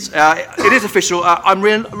It is official. I'm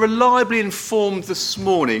reliably informed this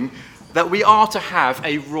morning that we are to have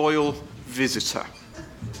a royal visitor.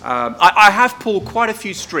 I have pulled quite a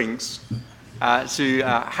few strings to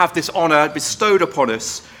have this honour bestowed upon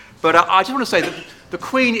us, but I just want to say that the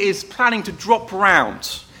Queen is planning to drop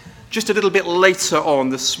round just a little bit later on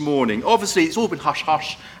this morning. Obviously, it's all been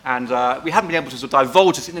hush-hush, and we haven't been able to sort of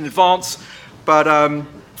divulge this in advance, but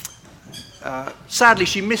sadly,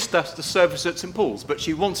 she missed the service at St Paul's, but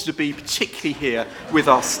she wanted to be particularly here with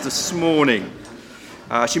us this morning.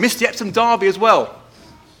 She missed the Epsom Derby as well,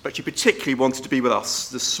 but she particularly wanted to be with us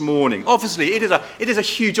this morning. Obviously, it is a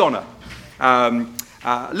huge honour,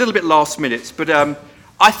 a little bit last minute, but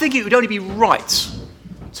I think it would only be right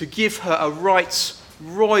to give her a right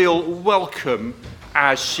royal welcome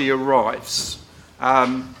as she arrives.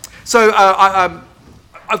 So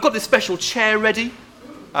I've got this special chair ready.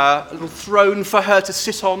 A little throne for her to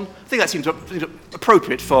sit on. I think that seems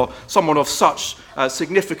appropriate for someone of such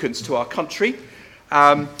significance to our country.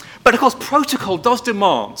 But of course, protocol does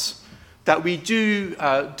demand that we do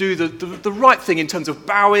the right thing in terms of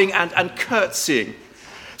bowing and curtsying.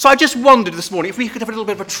 So I just wondered this morning if we could have a little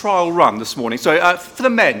bit of a trial run this morning. So for the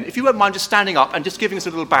men, if you won't mind just standing up and just giving us a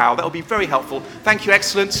little bow, that would be very helpful. Thank you,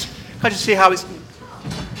 excellent. Can I just see how it's...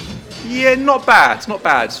 Yeah, not bad, not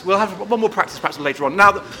bad. We'll have one more practice perhaps later on.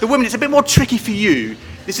 Now, the women, it's a bit more tricky for you.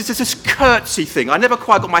 This is this curtsy thing. I never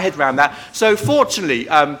quite got my head around that. So fortunately,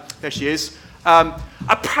 there she is.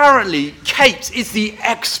 Apparently, Kate is the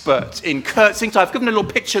expert in curtsying. So I've given a little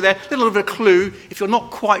picture there, a little bit of a clue. If you're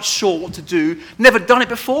not quite sure what to do, never done it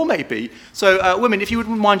before maybe. So women, if you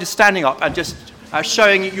wouldn't mind just standing up and just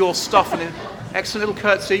showing your stuff and an excellent little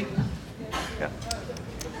curtsy. Yeah.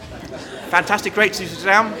 Fantastic, great to sit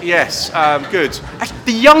down. Yes, good. Actually,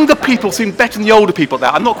 the younger people seem better than the older people there.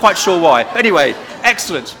 I'm not quite sure why. Anyway,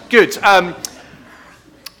 excellent, good. Do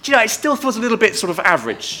you know, it still feels a little bit sort of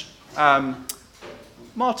average.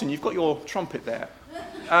 Martin, you've got your trumpet there.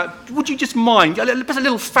 Would you just mind, a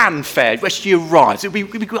little fanfare where she arrives? It'd be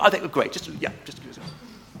good. I think it would be great. Just give us a...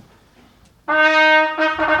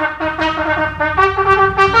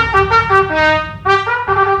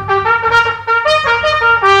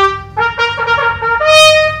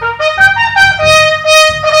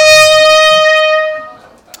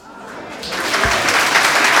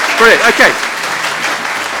 Brilliant, okay.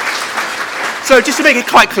 So just to make it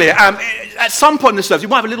quite clear, at some point in the service, we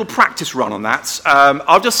might have a little practice run on that.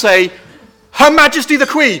 I'll just say, Her Majesty the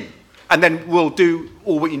Queen, and then we'll do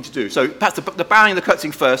all we need to do. So perhaps the bowing and the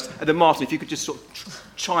curtsying first, and then Martin, if you could just sort of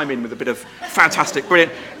chime in with a bit of fantastic,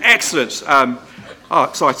 brilliant, excellent,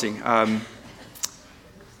 exciting. I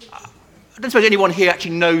don't suppose anyone here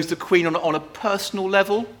actually knows the Queen on a personal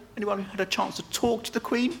level. Anyone had a chance to talk to the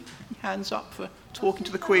Queen? Hands up for talking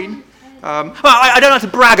to the Queen. Well, I don't like to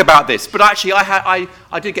brag about this, but actually I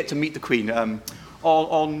did get to meet the Queen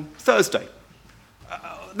on Thursday.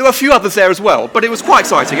 There were a few others there as well, but it was quite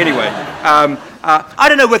exciting anyway. I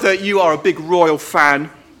don't know whether you are a big royal fan,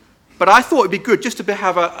 but I thought it'd be good just to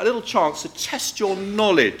have a little chance to test your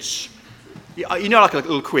knowledge. You know, like a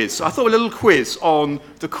little quiz. So I thought a little quiz on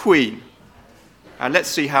the Queen. And let's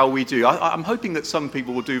see how we do. I'm hoping that some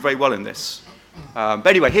people will do very well in this. But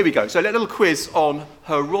anyway, here we go. So a little quiz on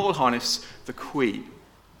Her Royal Highness, the Queen.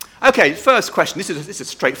 Okay, first question. This is a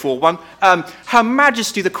straightforward one. Her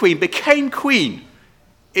Majesty the Queen became Queen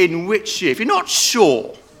in which year? If you're not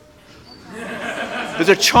sure, there's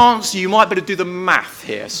a chance you might better do the math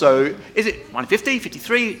here. So is it 1950,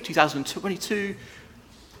 53, 2022,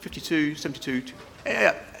 52, 72?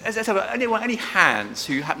 Let's have any hands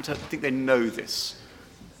who happen to think they know this?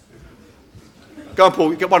 Go on,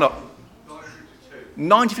 Paul, get one up.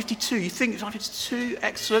 1952. You think it's 1952?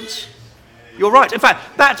 Excellent. You're right. In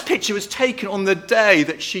fact, that picture was taken on the day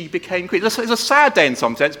that she became Queen. It's a sad day in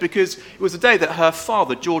some sense because it was the day that her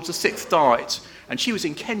father, George VI, died. And she was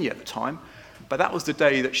in Kenya at the time, but that was the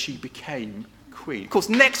day that she became Queen. Of course,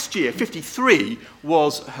 next year, 53,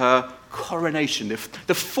 was her coronation, the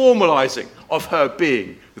formalising of her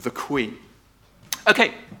being the Queen.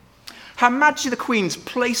 Okay, Her Majesty the Queen's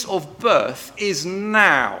place of birth is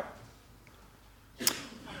now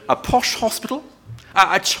a posh hospital,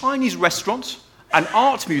 a Chinese restaurant, an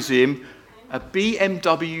art museum, a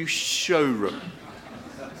BMW showroom.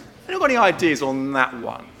 Anyone got any ideas on that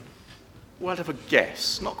one? We'll have a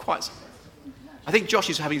guess. Not quite. I think Josh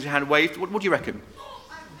is having his hand waved. What do you reckon?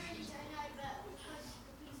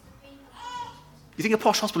 You think a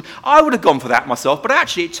posh hospital? I would have gone for that myself, but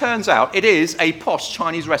actually it turns out it is a posh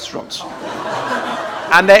Chinese restaurant.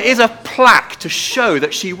 And there is a plaque to show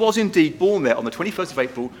that she was indeed born there on the 21st of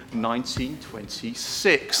April,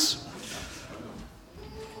 1926.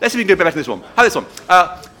 Let's see if we can do better than this one. How this one?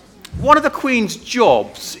 One of the Queen's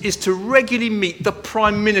jobs is to regularly meet the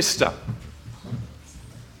Prime Minister.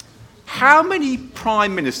 How many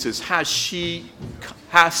Prime Ministers has she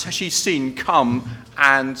seen come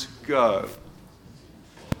and go?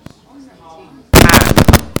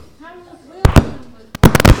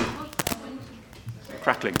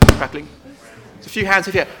 Crackling. There's a few hands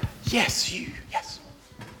here. Yes, you. Yes.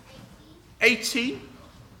 18.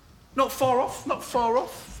 Not far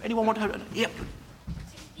off. Anyone want to? Yep.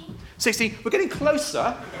 16. We're getting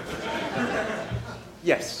closer.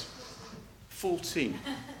 Yes. 14.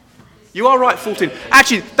 You are right, 14.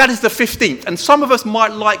 Actually, that is the 15th, and some of us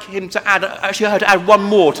might like him to add. Actually, I had to add one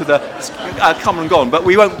more to the come and gone, but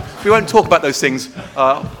we won't talk about those things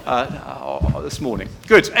this morning.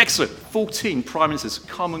 Good, excellent. 14 prime ministers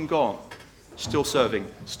come and gone, still serving,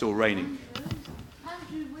 still reigning.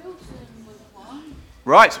 Andrew Wilson was one.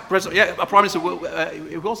 Right, a prime minister.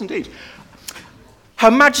 It was indeed.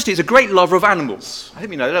 Her Majesty is a great lover of animals. I think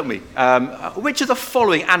we know, don't we? Which of the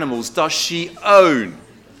following animals does she own?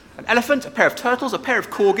 An elephant, a pair of turtles, a pair of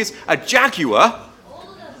corgis, a jaguar,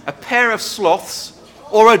 a pair of sloths,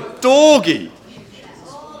 or a dorgie?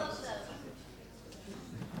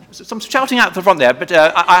 Some shouting out the front there, but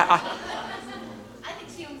I think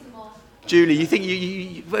she owns them all. Julie, you think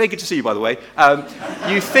you very good to see you, by the way.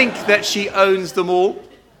 You think that she owns them all?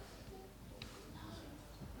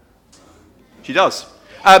 She does.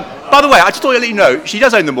 By the way, I just thought I'd let you know, she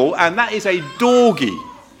does own them all, and that is a dorgie,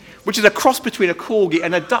 which is a cross between a corgi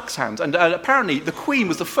and a dachshund. And apparently the Queen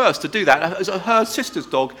was the first to do that. It was her sister's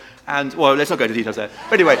dog, and, well, let's not go into details there.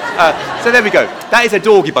 But anyway, so there we go. That is a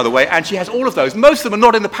dorgie, by the way, and she has all of those. Most of them are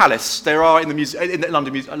not in the palace. They are in the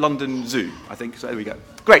London Zoo, I think. So there we go.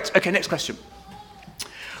 Great. Okay, next question.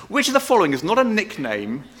 Which of the following is not a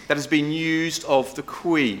nickname that has been used of the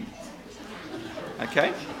Queen?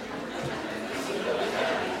 Okay.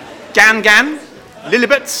 Gan,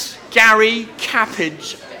 Lilibet, Gary,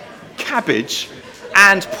 Cabbage,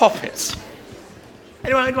 and Poppet.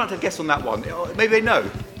 Anyone want to guess on that one? Maybe they know.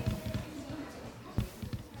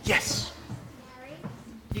 Yes. Gary?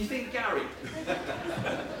 You think Gary?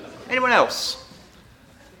 Anyone else?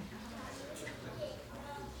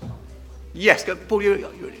 Yes, Paul, you.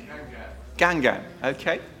 Gangan.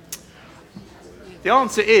 Okay. The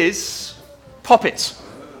answer is Poppet.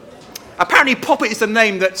 Apparently, Poppet is the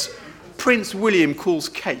name that Prince William calls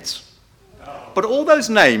Kate. But all those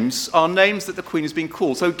names are names that the Queen has been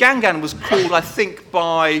called. So Gangan was called, I think,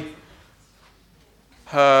 by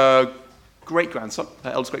her great-grandson,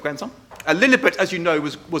 her eldest great-grandson. Lilibet, as you know,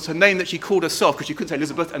 was her name that she called herself because she couldn't say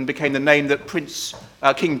Elizabeth and became the name that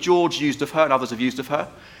King George used of her and others have used of her.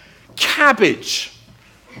 Cabbage.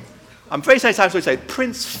 I'm very sorry to say,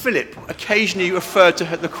 Prince Philip occasionally referred to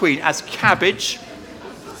the Queen as Cabbage.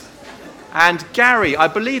 And Gary, I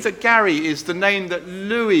believe that Gary is the name that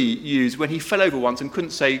Louis used when he fell over once and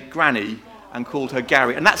couldn't say Granny and called her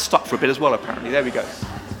Gary. And that stuck for a bit as well, apparently. There we go.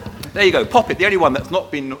 There you go. Poppet, the only one that's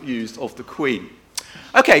not been used of the Queen.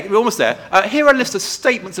 Okay, we're almost there. Here are a list of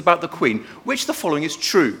statements about the Queen. Which of the following is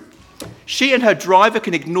true? She and her driver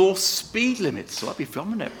can ignore speed limits. So that'd be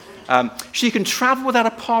fun, wouldn't it? She can travel without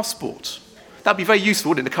a passport. That'd be very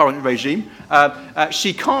useful in the current regime.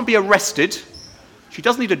 She can't be arrested. She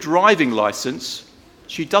doesn't need a driving license.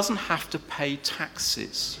 She doesn't have to pay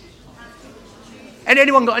taxes.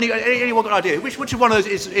 Anyone got an idea? Which one of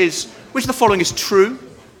those which of the following is true?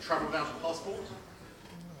 Travel without a passport?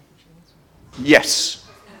 Yes.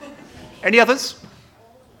 Any others?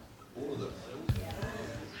 All of them.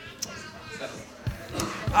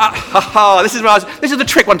 This is the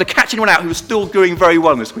trick one to catch anyone out who is still doing very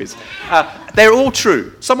well in this quiz. They're all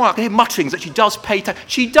true. Someone I can hear mutterings that she does pay taxes.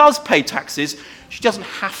 She does pay taxes. She doesn't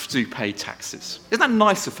have to pay taxes. Isn't that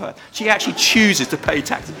nice of her? She actually chooses to pay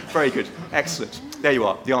taxes. Very good. Excellent. There you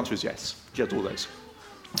are. The answer is yes. She does all those.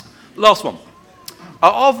 Last one.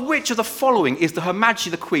 Of which of the following is Her Majesty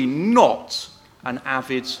the Queen not an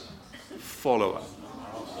avid follower?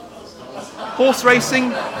 Horse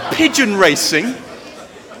racing, pigeon racing,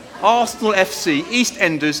 Arsenal FC,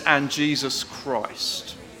 EastEnders, and Jesus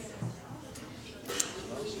Christ.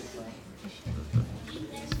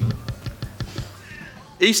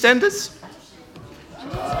 EastEnders?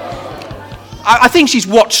 I think she's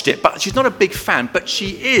watched it, but she's not a big fan. But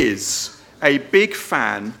she is a big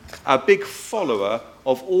fan, a big follower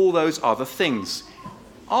of all those other things.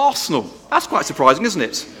 Arsenal, that's quite surprising, isn't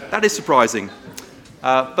it? That is surprising.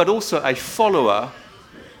 But also a follower,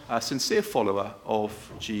 a sincere follower of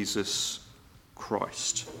Jesus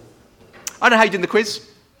Christ. I don't know how you did in the quiz.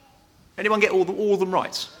 Anyone get all of them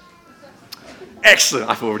right? Excellent.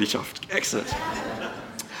 I've already chuffed. Excellent.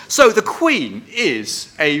 So the Queen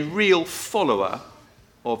is a real follower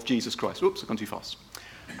of Jesus Christ. Oops, I've gone too fast.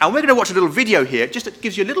 And we're going to watch a little video here, just that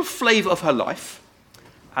gives you a little flavour of her life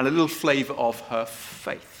and a little flavour of her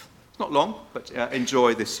faith. It's not long, but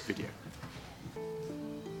enjoy this video.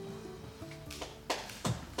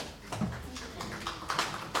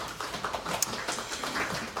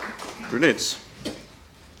 Brilliant.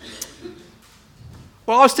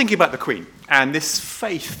 Well, I was thinking about the Queen and this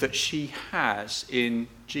faith that she has in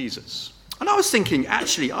Jesus. And I was thinking,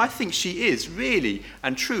 actually, I think she is really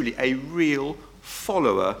and truly a real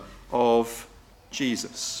follower of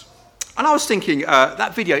Jesus. And I was thinking,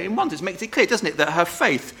 that video, in one sense, makes it clear, doesn't it, that her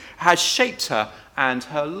faith has shaped her and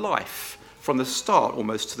her life from the start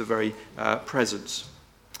almost to the very present.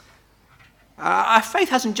 Her faith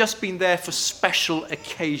hasn't just been there for special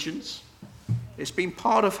occasions. It's been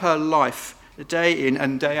part of her life day in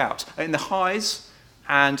and day out, in the highs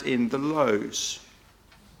and in the lows.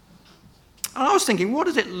 And I was thinking, what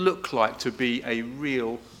does it look like to be a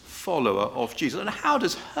real follower of Jesus? And how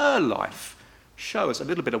does her life show us a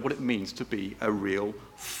little bit of what it means to be a real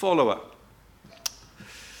follower?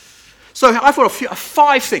 So I've got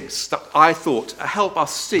 5 things that I thought help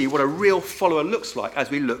us see what a real follower looks like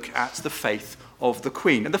as we look at the faith of the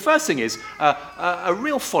Queen. And the first thing is, a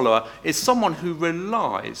real follower is someone who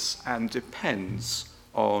relies and depends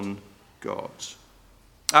on God.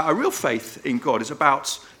 A real faith in God is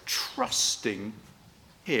about trusting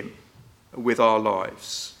him with our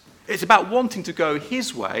lives. It's about wanting to go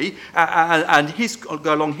his way and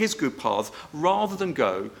go along his good path rather than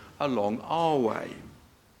go along our way.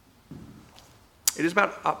 It is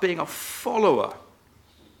about being a follower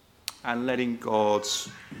and letting God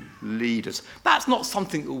lead us. That's not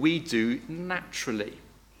something that we do naturally.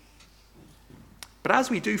 But as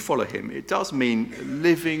we do follow him, it does mean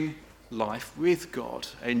living life with God,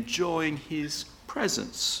 enjoying his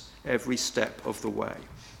presence every step of the way.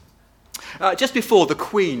 Just before the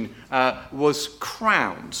Queen was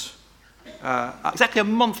crowned, exactly a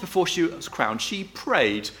month before she was crowned, she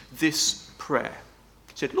prayed this prayer.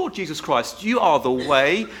 She said, Lord Jesus Christ, you are the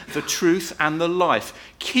way, the truth, and the life.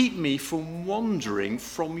 Keep me from wandering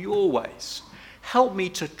from your ways. Help me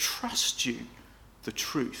to trust you, the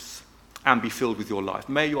truth, and be filled with your life.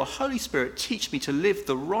 May your Holy Spirit teach me to live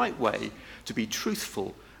the right way, to be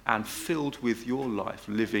truthful and filled with your life,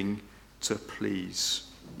 living to please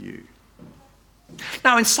you.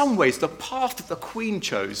 Now, in some ways, the path that the Queen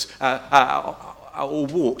chose or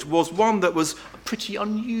walked was one that was pretty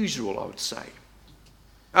unusual, I would say.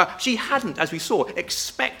 She hadn't, as we saw,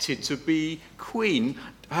 expected to be queen.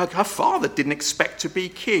 Her father didn't expect to be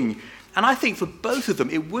king. And I think for both of them,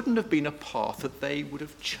 it wouldn't have been a path that they would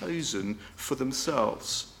have chosen for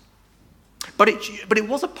themselves. But it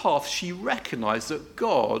was a path she recognised that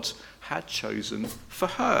God had chosen for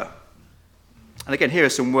her. And again, here are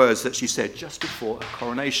some words that she said just before her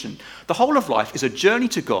coronation. The whole of life is a journey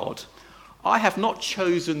to God. I have not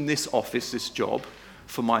chosen this office, this job,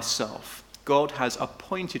 for myself. God has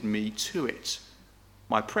appointed me to it.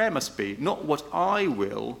 My prayer must be not what I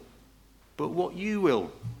will, but what you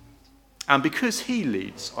will. And because he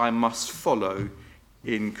leads, I must follow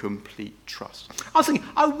in complete trust. I was thinking,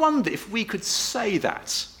 I wonder if we could say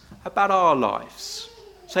that about our lives.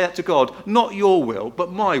 Say that to God, not your will,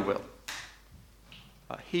 but my will.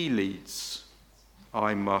 He leads,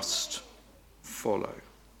 I must follow.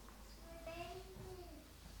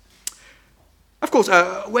 Of course,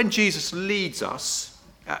 when Jesus leads us,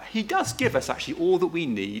 he does give us actually all that we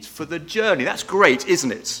need for the journey. That's great,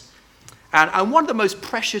 isn't it? And one of the most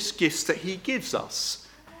precious gifts that he gives us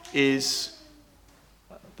is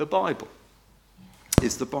the Bible.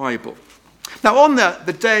 Now, on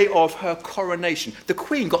the day of her coronation, the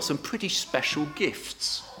Queen got some pretty special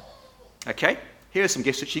gifts. Okay, here are some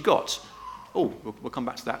gifts that she got. Oh, we'll come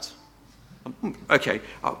back to that. Okay,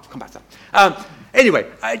 I'll come back to that. Anyway,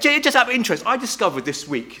 just out of interest, I discovered this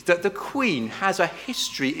week that the Queen has a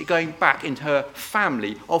history going back into her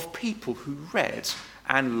family of people who read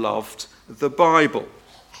and loved the Bible.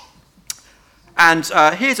 And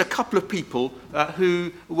here's a couple of people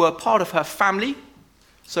who were part of her family.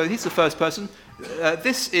 So here's the first person.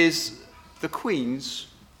 This is the Queen's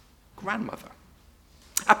grandmother.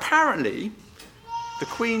 Apparently, the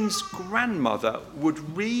Queen's grandmother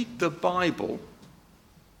would read the Bible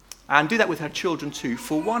and do that with her children too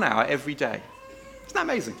for 1 hour every day. Isn't that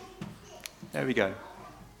amazing? There we go.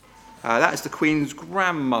 That is the Queen's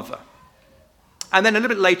grandmother. And then a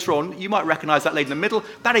little bit later on, you might recognise that lady in the middle.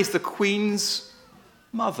 That is the Queen's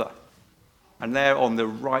mother. And there on the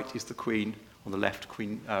right is the Queen, on the left,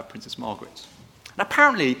 Princess Margaret. And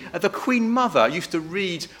apparently, the Queen Mother used to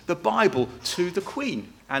read the Bible to the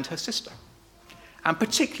Queen and her sister, and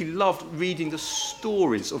particularly loved reading the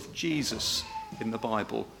stories of Jesus in the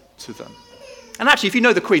Bible to them. And actually, if you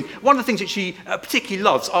know the Queen, one of the things that she particularly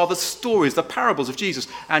loves are the stories, the parables of Jesus.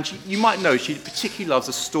 And you might know she particularly loves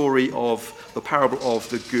the story of the parable of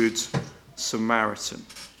the Good Samaritan.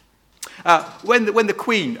 When the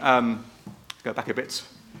Queen, go back a bit,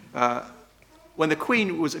 when the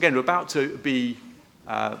Queen was, again, about to be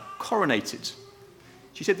coronated,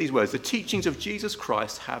 she said these words: "The teachings of Jesus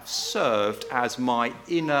Christ have served as my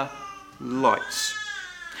inner light."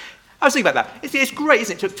 I was thinking about that. It's great,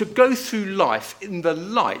 isn't it, to go through life in the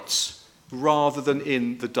light rather than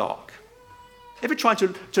in the dark. If you're trying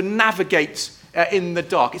to navigate in the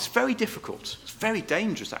dark, it's very difficult. It's very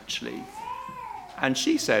dangerous, actually. And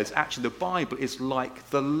she says, actually, the Bible is like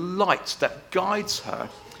the light that guides her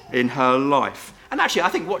in her life. And actually, I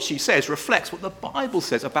think what she says reflects what the Bible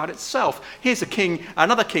says about itself. Here's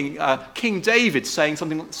another king, King David, saying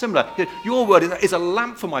something similar. "Your word is a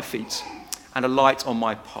lamp for my feet and a light on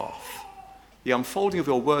my path. The unfolding of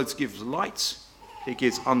your words gives light, it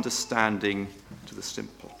gives understanding to the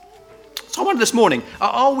simple." So I wonder this morning,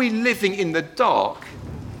 are we living in the dark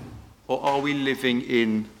or are we living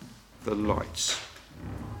in the light?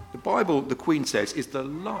 The Bible, the Queen says, is the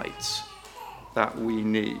light that we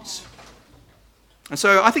need. And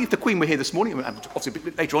so I think if the Queen were here this morning, and obviously a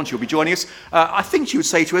bit later on she'll be joining us, I think she would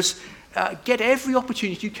say to us, get every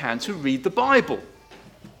opportunity you can to read the Bible.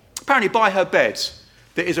 Apparently by her bed,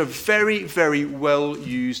 there is a very, very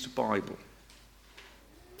well-used Bible.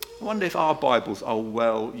 I wonder if our Bibles are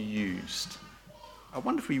well used. I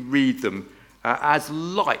wonder if we read them as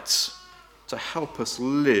lights to help us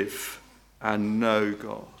live and know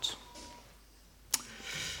God.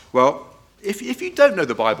 Well, if you don't know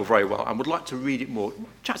the Bible very well and would like to read it more,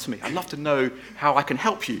 chat to me. I'd love to know how I can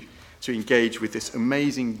help you to engage with this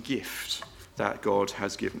amazing gift that God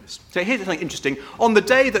has given us. So here's something interesting. On the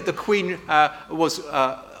day that the Queen was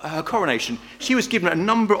her coronation, she was given a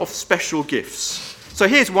number of special gifts. So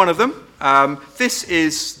here's one of them. This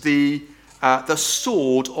is the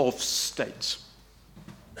sword of state,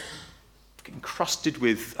 encrusted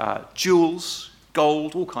with jewels,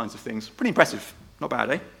 gold, all kinds of things. Pretty impressive. Not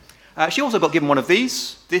bad, eh? She also got given one of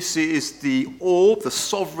these. This is the orb, the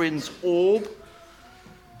sovereign's orb.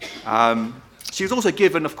 She was also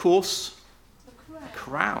given, of course,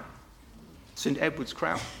 crown. St. Edward's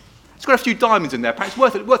crown. It's got a few diamonds in there. Apparently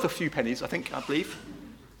it's worth a few pennies, I believe.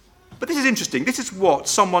 But this is interesting. This is what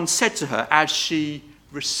someone said to her as she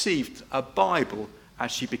received a Bible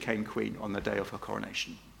as she became queen on the day of her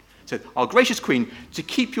coronation. It said, "Our gracious Queen, to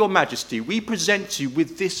keep your majesty, we present you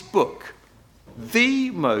with this book, the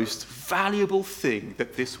most valuable thing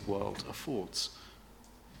that this world affords.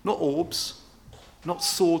 Not orbs, not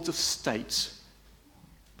swords of state,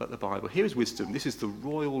 but the Bible. Here is wisdom. This is the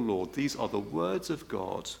royal Lord. These are the words of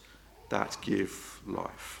God that give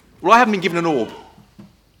life." Well, I haven't been given an orb.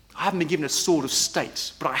 I haven't been given a sword of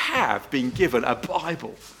state, but I have been given a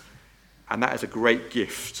Bible. And that is a great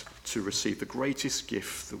gift to receive, the greatest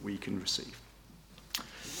gift that we can receive.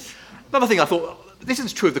 Another thing I thought, this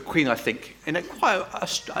is true of the Queen, I think, in a quite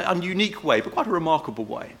a unique way, but quite a remarkable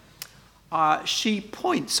way. She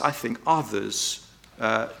points, I think, others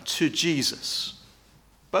to Jesus,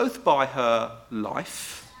 both by her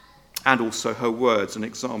life and also her words and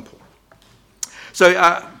example. So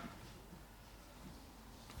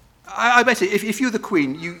I bet if you're the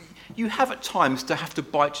Queen, you have at times to have to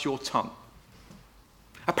bite your tongue.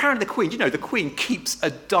 Apparently the Queen keeps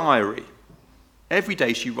a diary. Every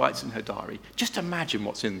day she writes in her diary. Just imagine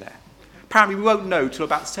what's in there. Apparently we won't know till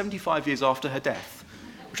about 75 years after her death,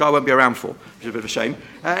 which I won't be around for, which is a bit of a shame.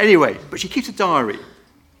 Anyway, but she keeps a diary.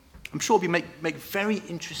 I'm sure it'll make very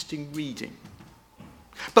interesting reading.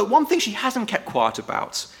 But one thing she hasn't kept quiet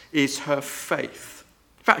about is her faith.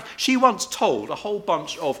 In fact, she once told a whole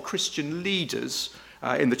bunch of Christian leaders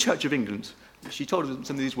in the Church of England, she told them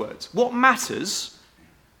some of these words: "What matters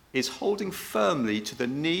is holding firmly to the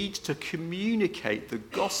need to communicate the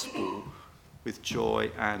gospel with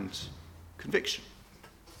joy and conviction."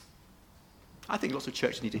 I think lots of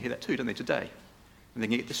churches need to hear that too, don't they, today? And they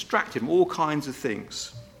can get distracted from all kinds of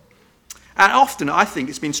things. And often, I think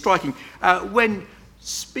it's been striking, when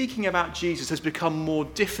speaking about Jesus has become more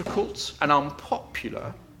difficult and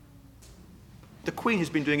unpopular, the Queen has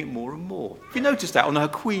been doing it more and more. Have you noticed that on her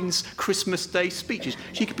Queen's Christmas Day speeches?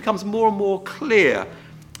 She becomes more and more clear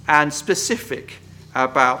and specific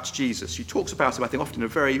about Jesus. She talks about him, I think, often in a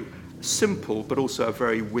very simple but also a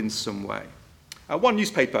very winsome way. One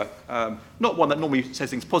newspaper, not one that normally says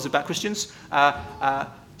things positive about Christians,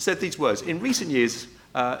 said these words: "In recent years,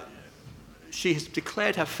 she has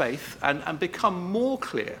declared her faith and become more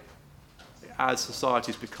clear as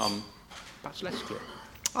society's become perhaps less clear.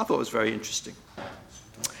 I thought it was very interesting.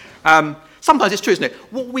 Sometimes it's true, isn't it?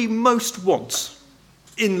 What we most want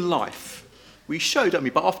in life, we show, don't we,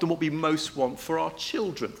 but often what we most want for our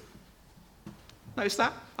children. Notice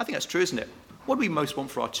that? I think that's true, isn't it? What do we most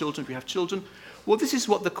want for our children if we have children? Well, this is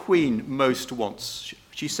what the Queen most wants.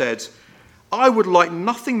 She said, "I would like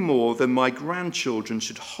nothing more than my grandchildren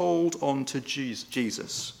should hold on to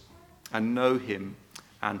Jesus and know him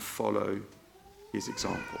and follow his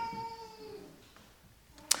example."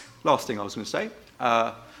 Last thing I was going to say,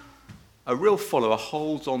 a real follower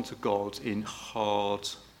holds on to God in hard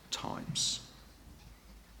times.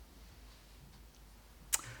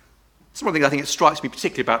 It's one of the things I think it strikes me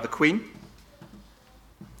particularly about the Queen.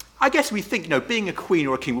 I guess we think, being a queen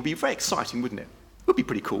or a king would be very exciting, wouldn't it? It would be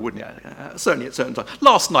pretty cool, wouldn't it? Certainly at certain times.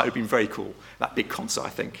 Last night would have been very cool, that big concert, I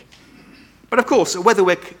think. But of course, whether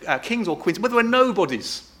we're kings or queens, whether we're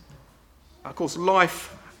nobodies, of course,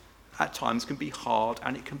 life at times can be hard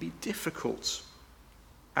and it can be difficult.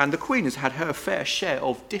 And the Queen has had her fair share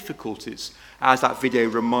of difficulties, as that video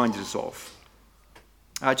reminded us of.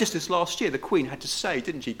 Just this last year, the Queen had to say,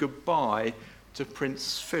 didn't she, goodbye to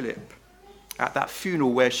Prince Philip at that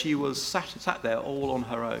funeral where she was sat there all on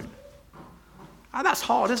her own. And that's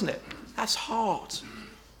hard, isn't it? That's hard.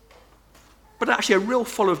 But actually, a real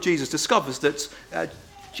follower of Jesus discovers that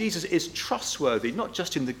Jesus is trustworthy, not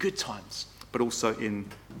just in the good times, but also in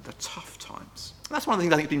the tough times. And that's one of the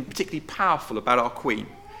things I think has been particularly powerful about our Queen,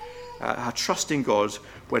 her trust in God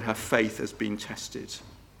when her faith has been tested.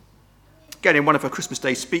 Again, in one of her Christmas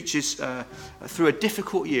Day speeches, through a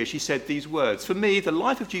difficult year, she said these words: "For me, the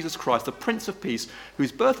life of Jesus Christ, the Prince of Peace,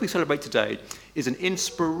 whose birth we celebrate today, is an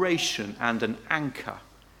inspiration and an anchor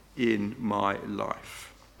in my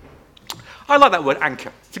life." I like that word,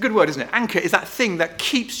 anchor. It's a good word, isn't it? Anchor is that thing that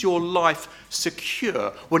keeps your life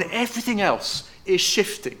secure when everything else is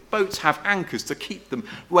shifting. Boats have anchors to keep them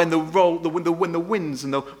when the winds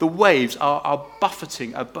and the waves are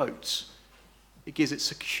buffeting a boat. It gives it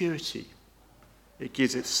security. It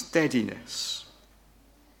gives it steadiness.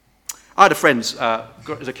 I had a friend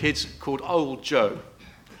as a kid called Old Joe.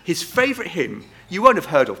 His favourite hymn, you won't have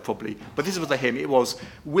heard of probably, but this was the hymn. It was,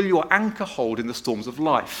 "Will your anchor hold in the storms of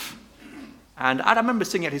life?" And I remember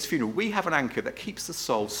singing at his funeral, "We have an anchor that keeps the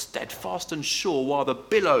soul steadfast and sure while the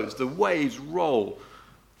billows, the waves roll,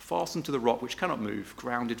 fastened to the rock which cannot move,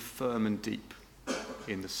 grounded firm and deep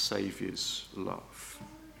in the Saviour's love."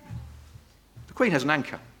 The Queen has an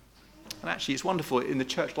anchor. And actually, it's wonderful in the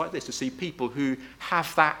church like this to see people who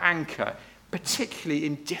have that anchor, particularly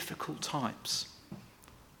in difficult times.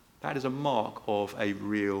 That is a mark of a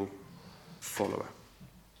real follower.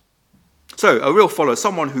 So, a real follower,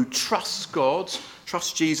 someone who trusts God,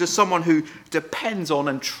 trusts Jesus, someone who depends on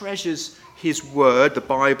and treasures his word, the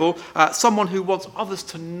Bible, someone who wants others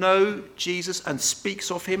to know Jesus and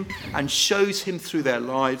speaks of him and shows him through their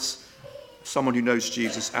lives, someone who knows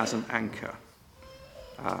Jesus as an anchor.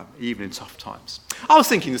 Even in tough times. I was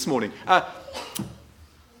thinking this morning,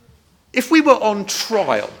 if we were on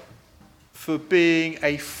trial for being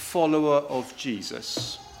a follower of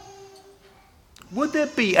Jesus, would there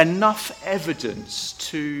be enough evidence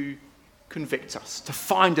to convict us, to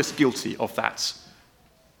find us guilty of that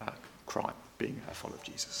crime, being a follower of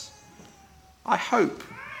Jesus? I hope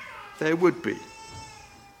there would be.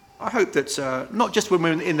 I hope that not just when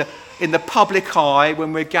we're in the public eye,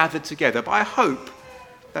 when we're gathered together, but I hope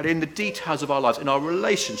that in the details of our lives, in our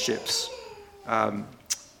relationships,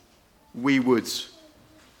 we would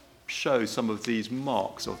show some of these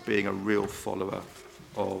marks of being a real follower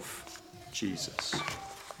of Jesus.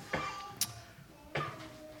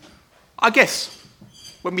 I guess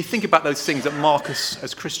when we think about those things that mark us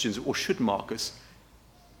as Christians, or should mark us,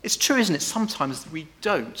 it's true, isn't it? Sometimes we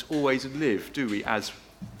don't always live, do we, as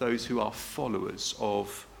those who are followers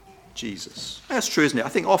of Jesus. That's true, isn't it? I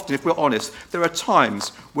think often, if we're honest, there are times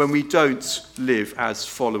when we don't live as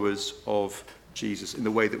followers of Jesus in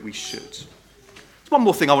the way that we should. There's one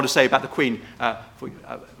more thing I want to say about the Queen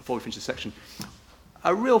before we finish this section.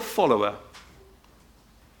 A real follower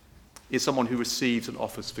is someone who receives and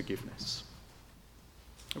offers forgiveness.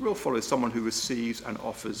 A real follower is someone who receives and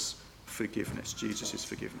offers forgiveness, Jesus'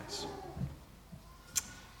 forgiveness.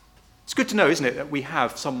 It's good to know, isn't it, that we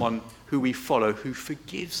have someone who we follow who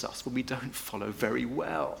forgives us when we don't follow very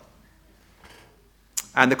well.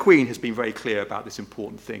 And the Queen has been very clear about this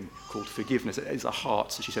important thing called forgiveness. It is the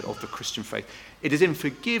heart, as she said, of the Christian faith. It is in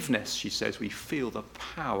forgiveness, she says, we feel the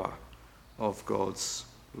power of God's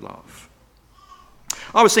love.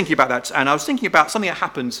 I was thinking about that, and I was thinking about something that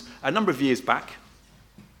happened a number of years back.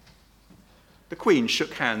 the Queen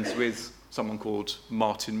shook hands with someone called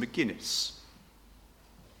Martin McGuinness.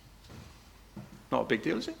 Not a big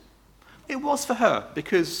deal, is it? It was for her,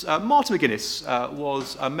 because Martin McGuinness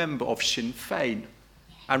was a member of Sinn Féin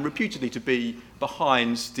and reputedly to be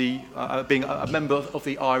behind being a member of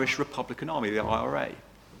the Irish Republican Army, the IRA.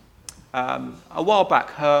 A while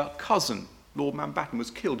back, her cousin, Lord Mountbatten, was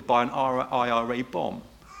killed by an IRA bomb.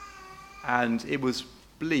 And it was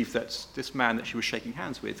believed that this man that she was shaking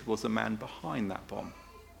hands with was the man behind that bomb.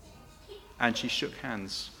 And she shook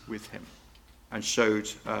hands with him and showed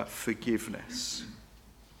forgiveness.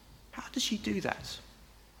 How does she do that?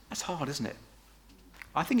 That's hard, isn't it?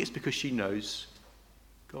 I think it's because she knows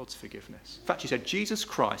God's forgiveness. In fact, she said, Jesus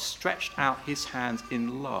Christ stretched out his hands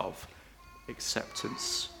in love,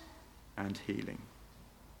 acceptance, and healing.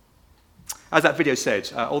 As that video said,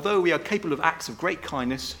 although we are capable of acts of great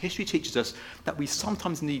kindness, history teaches us that we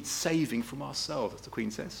sometimes need saving from ourselves, as the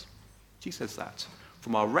Queen says. She says that.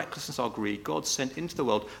 From our recklessness, our greed, God sent into the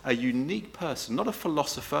world a unique person, not a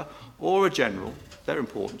philosopher or a general, they're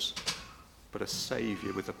important, but a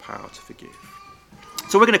saviour with the power to forgive.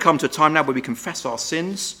 So we're going to come to a time now where we confess our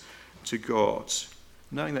sins to God,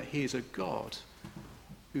 knowing that he is a God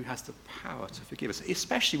who has the power to forgive us,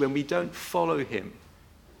 especially when we don't follow him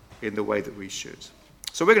in the way that we should.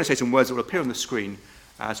 So we're going to say some words that will appear on the screen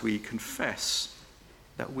as we confess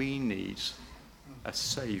that we need a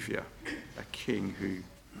saviour, a king who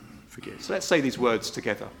forgives. So let's say these words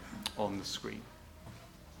together on the screen.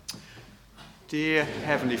 Dear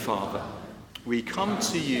Heavenly Father, we come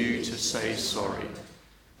to you to say sorry.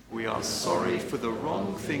 We are sorry for the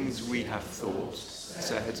wrong things we have thought,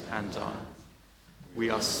 said, and done.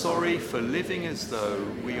 We are sorry for living as though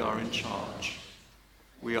we are in charge.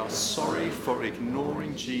 We are sorry for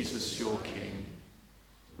ignoring Jesus, your King.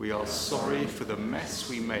 We are sorry for the mess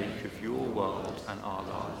we make of your world and our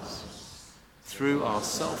lives, through our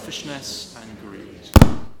selfishness and greed.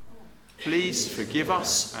 Please forgive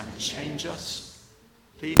us and change us.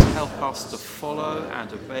 Please help us to follow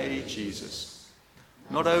and obey Jesus,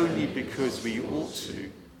 not only because we ought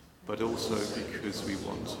to, but also because we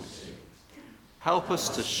want to. Help us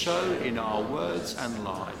to show in our words and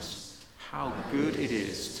lives how good it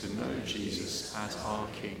is to know Jesus as our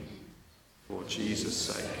King. For Jesus'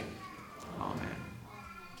 sake. Amen.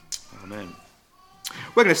 Amen.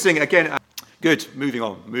 We're going to sing again. Good. Moving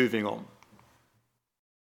on.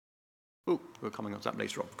 Oh, we're coming on to that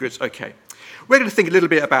later on. Good. Okay. We're going to think a little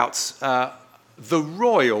bit about the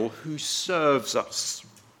royal who serves us.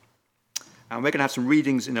 And we're going to have some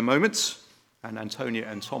readings in a moment. And Antonia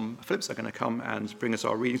and Tom Phillips are going to come and bring us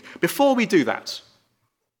our readings. Before we do that,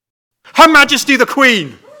 Her Majesty the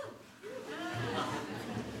Queen!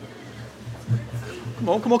 Come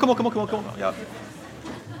on. Yeah.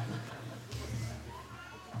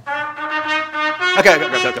 Okay.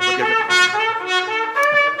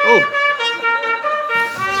 Oh.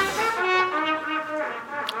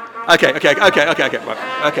 Okay. Right.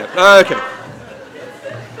 Okay.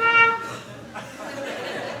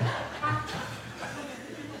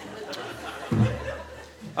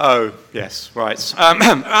 Oh, yes, right.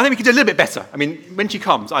 I think we can do a little bit better. I mean, when she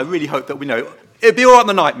comes, I really hope that we know. It'll be all right on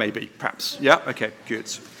the night, maybe, perhaps. Yeah? Okay, good.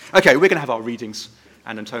 Okay, we're going to have our readings,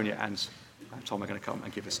 and Antonia and Tom are going to come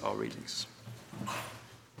and give us our readings.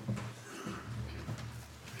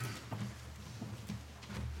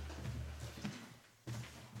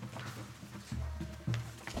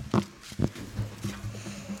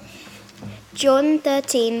 John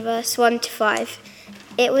 13, verse 1 to 5.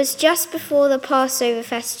 It was just before the Passover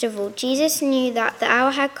festival. Jesus knew that the hour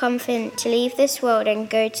had come for him to leave this world and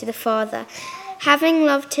go to the Father. Having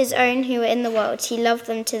loved his own who were in the world, he loved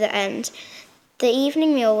them to the end. The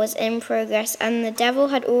evening meal was in progress, and the devil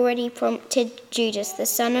had already prompted Judas, the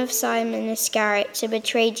son of Simon Iscariot, to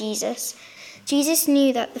betray Jesus. Jesus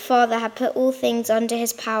knew that the Father had put all things under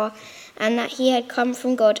his power, and that he had come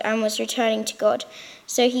from God and was returning to God.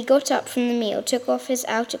 So he got up from the meal, took off his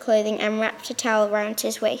outer clothing, and wrapped a towel round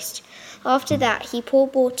his waist. After that, he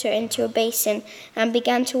poured water into a basin and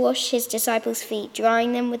began to wash his disciples' feet,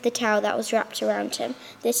 drying them with the towel that was wrapped around him.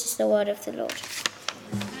 This is the word of the Lord.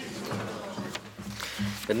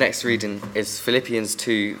 The next reading is Philippians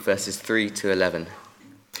 2, verses 3 to 11.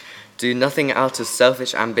 Do nothing out of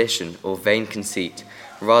selfish ambition or vain conceit.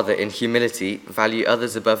 Rather, in humility, value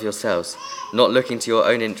others above yourselves, not looking to your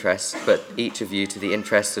own interests, but each of you to the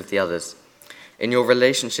interests of the others. In your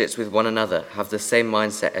relationships with one another, have the same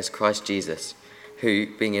mindset as Christ Jesus, who,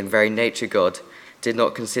 being in very nature God, did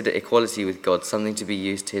not consider equality with God something to be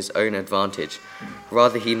used to his own advantage.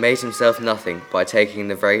 Rather, he made himself nothing by taking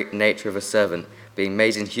the very nature of a servant, being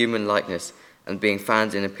made in human likeness, and being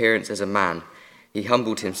found in appearance as a man. He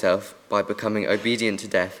humbled himself by becoming obedient to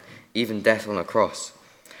death, even death on a cross.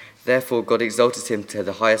 Therefore God exalted him to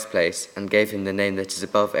the highest place and gave him the name that is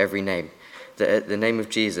above every name, that at the name of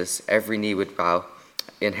Jesus every knee would bow,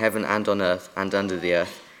 in heaven and on earth and under the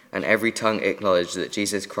earth, and every tongue acknowledge that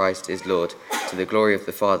Jesus Christ is Lord, to the glory of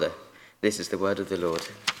the Father. This is the word of the Lord.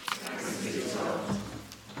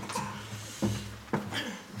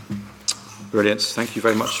 Brilliant. Thank you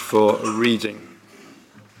very much for reading.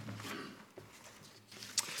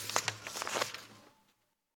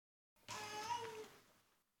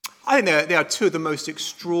 I think they are two of the most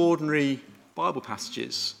extraordinary Bible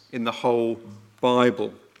passages in the whole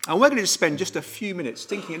Bible. And we're going to spend just a few minutes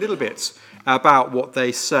thinking a little bit about what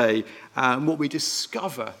they say and what we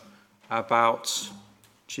discover about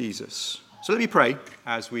Jesus. So let me pray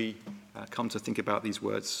as we come to think about these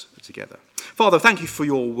words together. Father, thank you for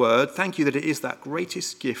your word. Thank you that it is that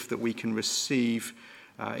greatest gift that we can receive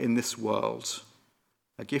in this world,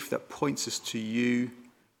 a gift that points us to you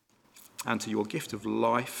and to your gift of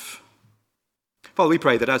life. Father, we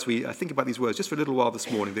pray that as we think about these words just for a little while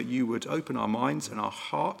this morning, that you would open our minds and our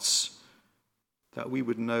hearts, that we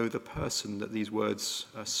would know the person that these words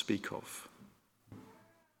speak of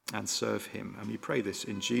and serve him. And we pray this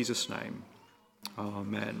in Jesus' name.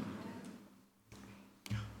 Amen.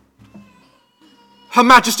 Her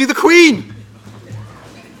Majesty the Queen!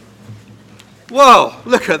 Well,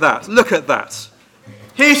 look at that, look at that.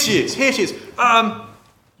 Here she is, here she is.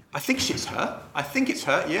 I think she's her. I think it's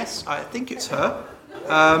her, yes, I think it's her.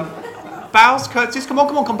 Bows, curtsies, come on.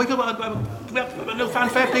 A little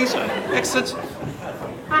fanfare, please. Excellent.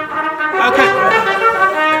 Okay.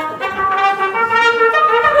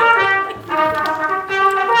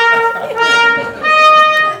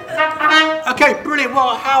 Okay, brilliant.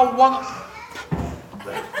 Well, how one...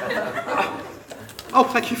 Oh,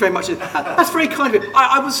 thank you very much. That's very kind of you.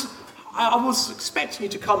 I was expecting you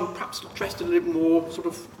to come perhaps dressed a little more sort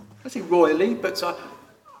of, let's say royally, but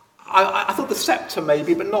I thought the sceptre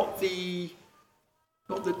maybe, but not the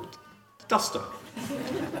duster.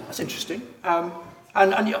 That's interesting.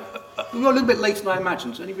 And you're a little bit later than I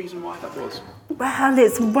imagined. Any reason why that was? Well,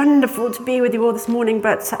 it's wonderful to be with you all this morning,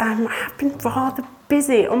 but I have been rather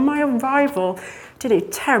busy. On my arrival, did a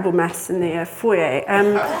terrible mess in the foyer.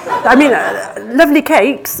 I mean, lovely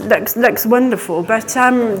cakes, looks wonderful, but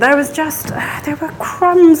there were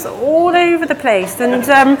crumbs all over the place, and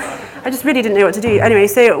I just really didn't know what to do. Anyway,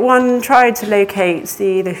 so one tried to locate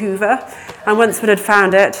the Hoover, and once one had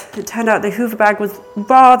found it, it turned out the Hoover bag was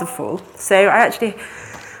rather full. So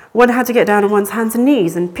one had to get down on one's hands and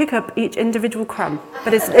knees and pick up each individual crumb.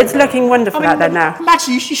 But it's looking wonderful out there now.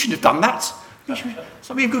 Actually, you shouldn't have done that.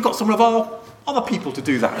 We've got some of our other people to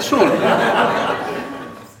do that, surely.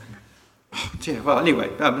 Oh dear, well, anyway,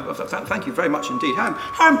 thank you very much indeed.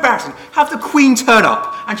 How embarrassing. Have the Queen turn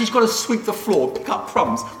up and she's got to sweep the floor, pick up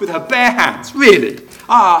crumbs with her bare hands, really?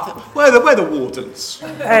 Where are the wardens?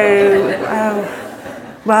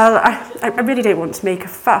 Well, I really don't want to make a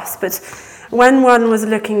fuss, but when one was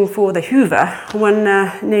looking for the Hoover, one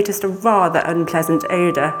noticed a rather unpleasant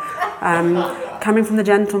odour coming from the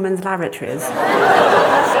gentlemen's lavatories.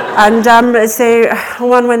 And so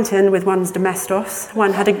one went in with one's domestos.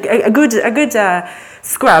 One had a good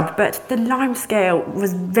scrub, but the lime scale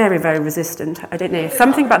was very, very resistant. I don't know,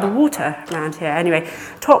 something about the water around here. Anyway,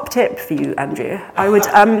 top tip for you, Andrew.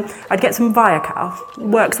 I'd get some Viacal.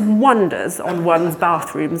 Works wonders on one's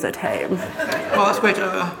bathrooms at home. Oh, that's great.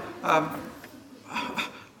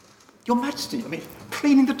 Your Majesty,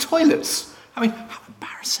 cleaning the toilets. How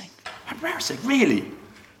embarrassing. Embarrassing, really.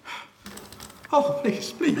 Oh,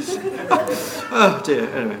 please. Oh, dear,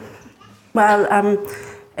 anyway. Well,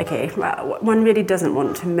 okay, well, one really doesn't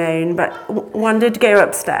want to moan, but one did go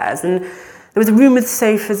upstairs, and there was a room with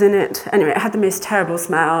sofas in it. Anyway, it had the most terrible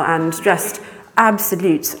smell and just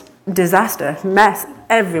absolute disaster, mess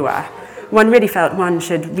everywhere. One really felt one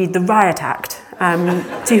should read the riot act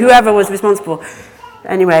to whoever was responsible.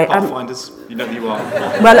 Anyway, Pathfinders, you know who you are.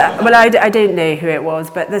 Well, I don't know who it was,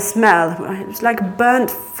 but the smell, it was like burnt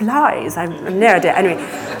flies. I've no idea. Anyway,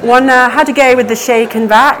 one had to go with the shake and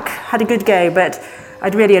vac, had a good go, but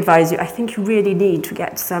I'd really advise you, I think you really need to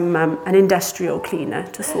get some an industrial cleaner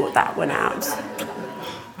to sort that one out.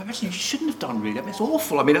 I imagine you shouldn't have done, really. It's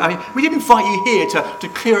awful. we didn't invite you here to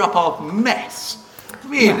clear up our mess.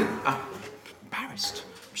 Really. Yeah. Embarrassed.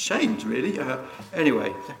 Ashamed, really.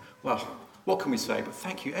 Anyway, well, what can we say? But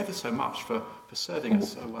thank you ever so much for serving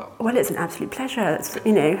us so well. Well, it's an absolute pleasure.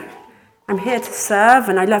 I'm here to serve,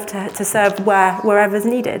 and I love to serve wherever's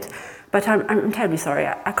needed. But I'm terribly sorry,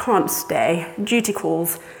 I can't stay. Duty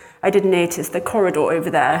calls. I did notice the corridor over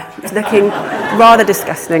there. It's looking rather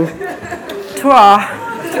disgusting.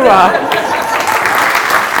 Ta-ra.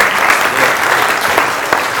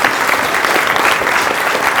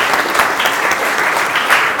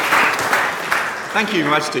 Thank you,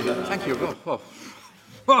 Your Majesty. Thank you.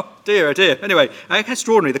 Oh, dear, oh dear. Anyway,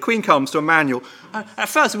 extraordinary. The Queen comes to Emmanuel. At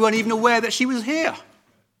first, we weren't even aware that she was here.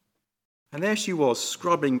 And there she was,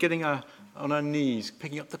 scrubbing, getting her on her knees,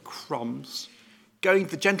 picking up the crumbs, going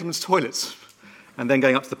to the gentlemen's toilets, and then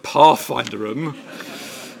going up to the Pathfinder room.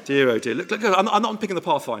 Dear, oh dear. Look, I'm not picking the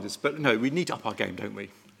Pathfinders, but no, we need to up our game, don't we?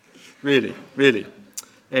 Really, really.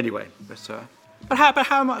 Anyway, but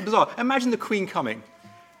how much bizarre. Imagine the Queen coming.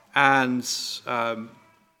 And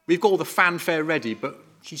we've got all the fanfare ready, but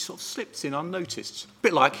she sort of slips in unnoticed. A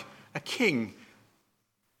bit like a king,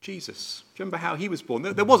 Jesus. Do you remember how he was born?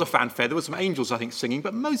 There was a fanfare, there were some angels, I think, singing,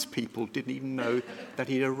 but most people didn't even know that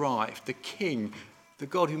he'd arrived. The king, the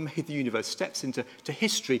God who made the universe, steps into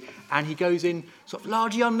history, and he goes in sort of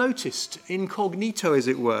largely unnoticed, incognito, as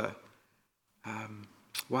it were.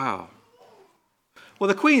 Wow. Well,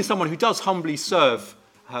 the Queen is someone who does humbly serve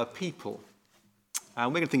her people. And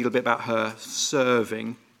we're going to think a little bit about her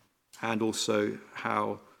serving and also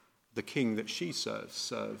how the king that she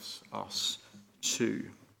serves us too.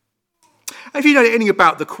 If you know anything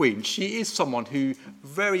about the Queen, she is someone who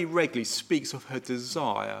very regularly speaks of her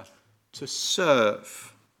desire to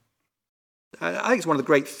serve. I think it's one of the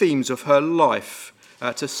great themes of her life,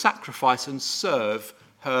 to sacrifice and serve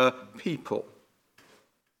her people.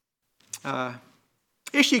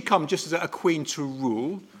 If she'd come just as a queen to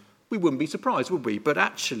rule, we wouldn't be surprised, would we? But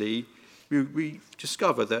actually, we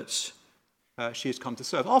discover that she has come to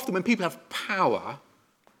serve. Often when people have power,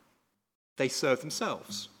 they serve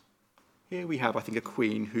themselves. Here we have, I think, a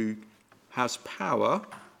queen who has power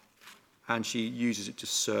and she uses it to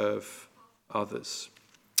serve others.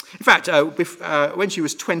 In fact, when she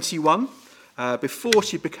was 21, before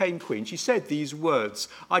she became queen, she said these words,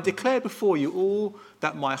 "I declare before you all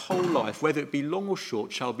that my whole life, whether it be long or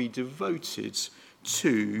short, shall be devoted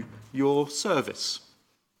to your service."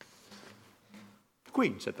 The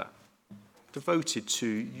Queen said that. Devoted to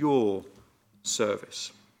your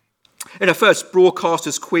service. In her first broadcast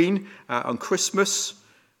as Queen on Christmas,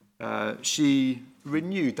 she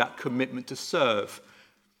renewed that commitment to serve.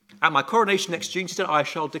 At my coronation next June, she said, "I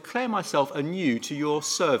shall declare myself anew to your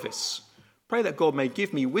service. Pray that God may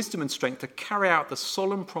give me wisdom and strength to carry out the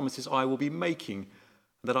solemn promises I will be making,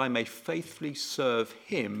 that I may faithfully serve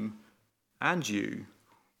him and you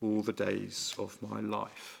all the days of my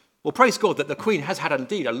life." Well, praise God that the Queen has had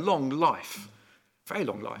indeed a long life, very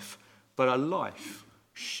long life, but a life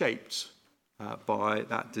shaped by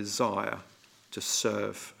that desire to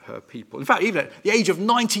serve her people. In fact, even at the age of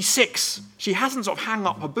 96, she hasn't sort of hung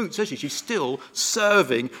up her boots, has she? She's still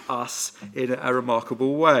serving us in a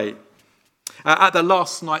remarkable way. At the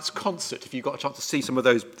last night's concert, if you got a chance to see some of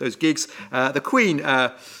those gigs, the Queen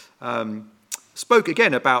spoke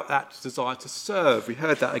again about that desire to serve. We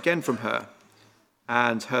heard that again from her.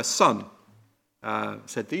 And her son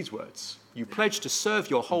said these words, "You pledge to serve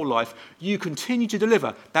your whole life. You continue to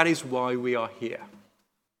deliver. That is why we are here."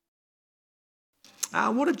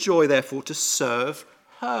 And what a joy, therefore, to serve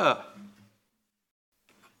her.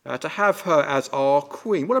 To have her as our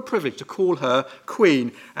Queen. What a privilege to call her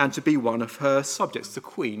Queen and to be one of her subjects, the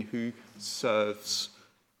Queen who serves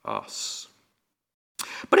us.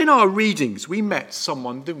 But in our readings, we met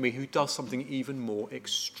someone, didn't we, who does something even more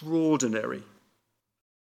extraordinary.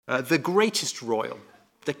 The greatest royal,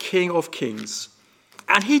 the King of Kings.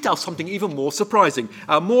 And he does something even more surprising,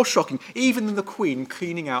 more shocking, even than the Queen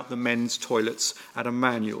cleaning out the men's toilets at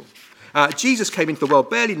Emmanuel. Jesus came into the world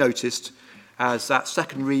barely noticed, as that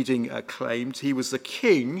second reading claimed. He was the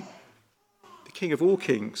King of all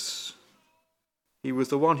kings. He was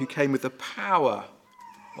the one who came with the power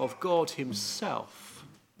of God himself.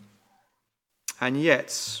 And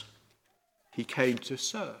yet, he came to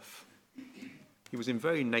serve. He was in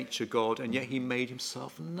very nature God, and yet he made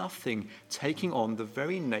himself nothing, taking on the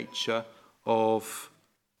very nature of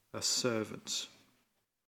a servant.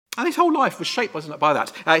 And his whole life was shaped by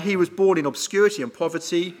that. He was born in obscurity and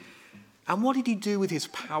poverty. And what did he do with his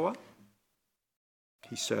power?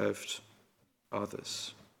 He served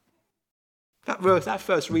others. That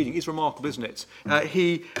first reading is remarkable, isn't it?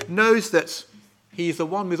 He knows that he is the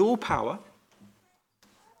one with all power.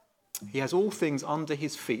 He has all things under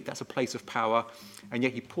his feet. That's a place of power. And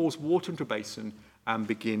yet he pours water into a basin and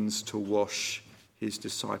begins to wash his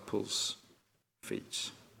disciples' feet.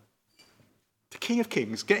 The King of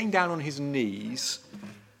Kings getting down on his knees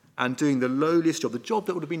and doing the lowliest job, the job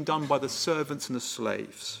that would have been done by the servants and the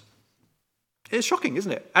slaves. It's shocking,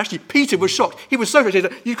 isn't it? Actually, Peter was shocked. He was so shocked. He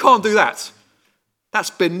said, "You can't do that. That's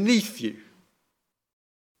beneath you."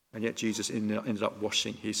 And yet Jesus ended up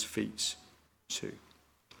washing his feet too.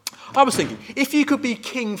 I was thinking, if you could be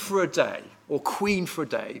king for a day or queen for a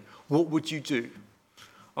day, what would you do?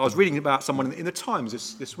 I was reading about someone in the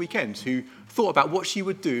Times this weekend who thought about what she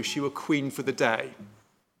would do if she were queen for the day.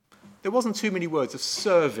 There wasn't too many words of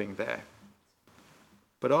serving there.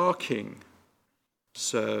 But our king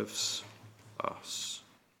serves us.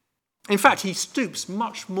 In fact, he stoops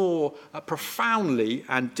much more profoundly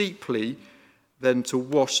and deeply than to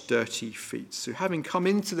wash dirty feet. So having come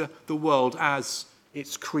into the world as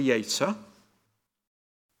its creator,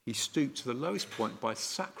 he stooped to the lowest point by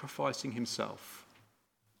sacrificing himself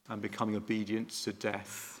and becoming obedient to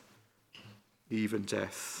death, even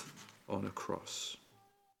death on a cross.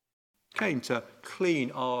 Came to clean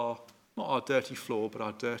not our dirty floor, but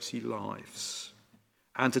our dirty lives.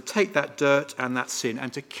 And to take that dirt and that sin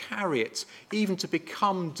and to carry it, even to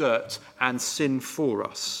become dirt and sin for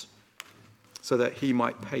us, so that he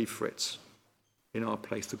might pay for it in our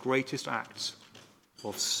place. The greatest act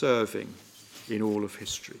of serving in all of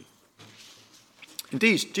history.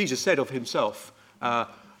 Indeed, Jesus said of himself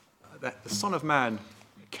that the Son of Man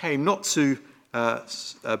came not to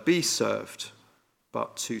be served,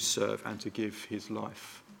 but to serve and to give his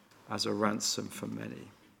life as a ransom for many.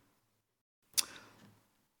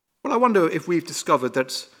 Well, I wonder if we've discovered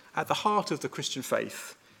that at the heart of the Christian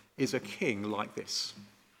faith is a king like this.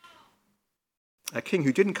 A king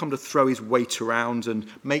who didn't come to throw his weight around and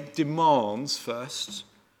make demands first,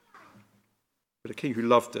 but a king who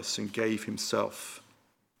loved us and gave himself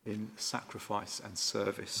in sacrifice and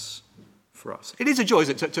service for us. It is a joy,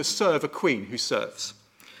 isn't it, to serve a queen who serves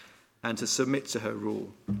and to submit to her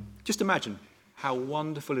rule. Just imagine how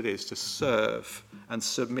wonderful it is to serve and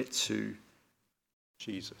submit to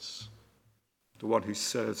Jesus, the one who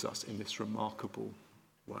serves us in this remarkable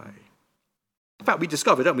way. In fact, we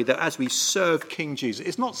discovered, don't we, that as we serve King Jesus,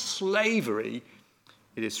 it's not slavery,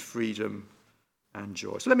 it is freedom and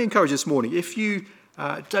joy. So let me encourage you this morning, if you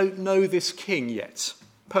don't know this King yet,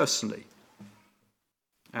 personally,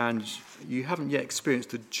 and you haven't yet experienced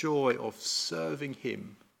the joy of serving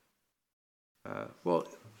him, well,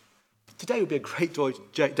 today would be a great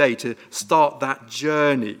day to start that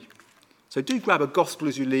journey. So do grab a gospel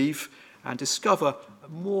as you leave and discover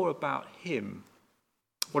more about him,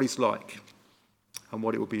 what he's like, and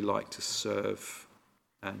what it will be like to serve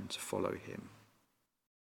and to follow him.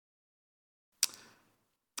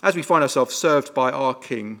 As we find ourselves served by our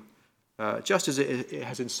King, just as it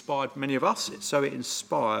has inspired many of us, so it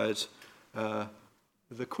inspired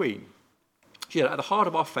the Queen. At the heart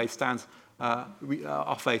of our faith stands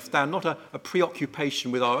not a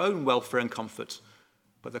preoccupation with our own welfare and comfort,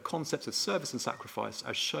 but the concepts of service and sacrifice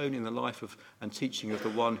as shown in the life and teaching of the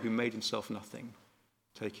one who made himself nothing,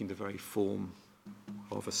 taking the very form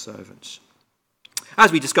of a servant.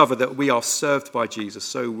 As we discover that we are served by Jesus,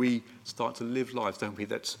 so we start to live lives, don't we,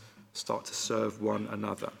 that start to serve one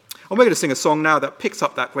another. And we're going to sing a song now that picks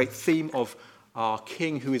up that great theme of our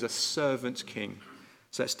King who is a servant king.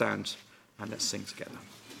 So let's stand and let's sing together.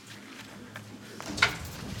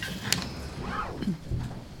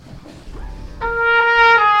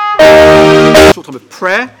 Short time of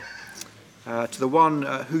prayer to the one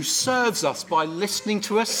who serves us by listening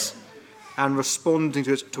to us and responding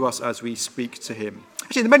to us as we speak to him.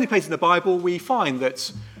 Actually, in many places in the Bible, we find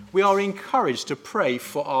that we are encouraged to pray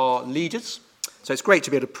for our leaders. So it's great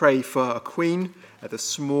to be able to pray for a queen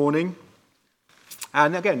this morning.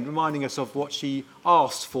 And again, reminding us of what she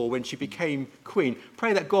asked for when she became queen.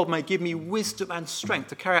 Pray that God may give me wisdom and strength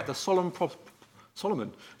to carry out the solemn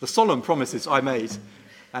promises I made,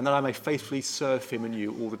 and that I may faithfully serve him and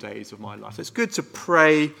you all the days of my life. So it's good to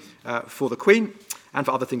pray for the Queen and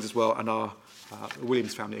for other things as well, and our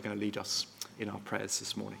Williams family are going to lead us in our prayers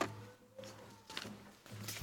this morning.